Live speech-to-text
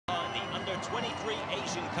2023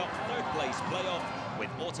 Asian Cup third-place playoff with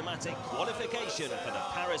automatic qualification for the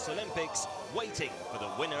Paris Olympics, waiting for the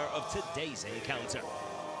winner of today's encounter.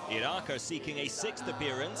 Iraq are seeking a sixth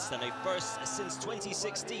appearance and a first since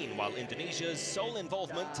 2016, while Indonesia's sole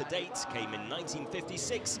involvement to date came in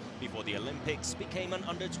 1956, before the Olympics became an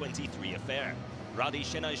under-23 affair. Radi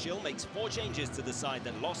Shenajil makes 4 changes to the side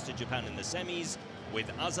that lost to Japan in the semis, with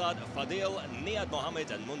Azad, Fadil, Niad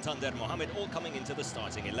Mohammed and Muntander Mohammed all coming into the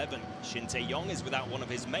starting 11. Shin Tae-yong is without one of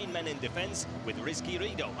his main men in defence, with Rizky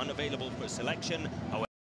Rido unavailable for selection. However,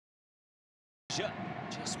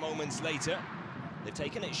 just moments later, they've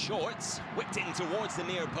taken it short, whipped in towards the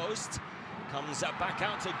near post, comes back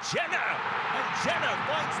out to Jenna, and Jenna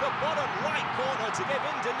finds the bottom right corner to give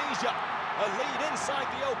Indonesia a lead inside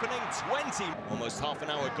the opening 20. Almost half an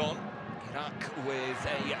hour gone. Iraq with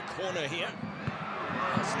a corner here.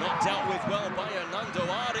 It's not dealt with well by Hernando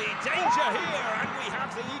Ari. Danger here, and we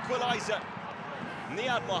have the equaliser.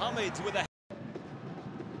 Niad Mohammed with a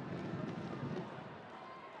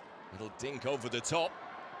little dink over the top.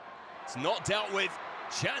 It's not dealt with.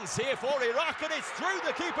 Chance here for Iraq, and it's through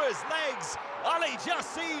the keeper's legs. Ali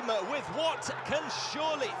Jassim with what can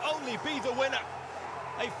surely only be the winner.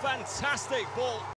 A fantastic ball.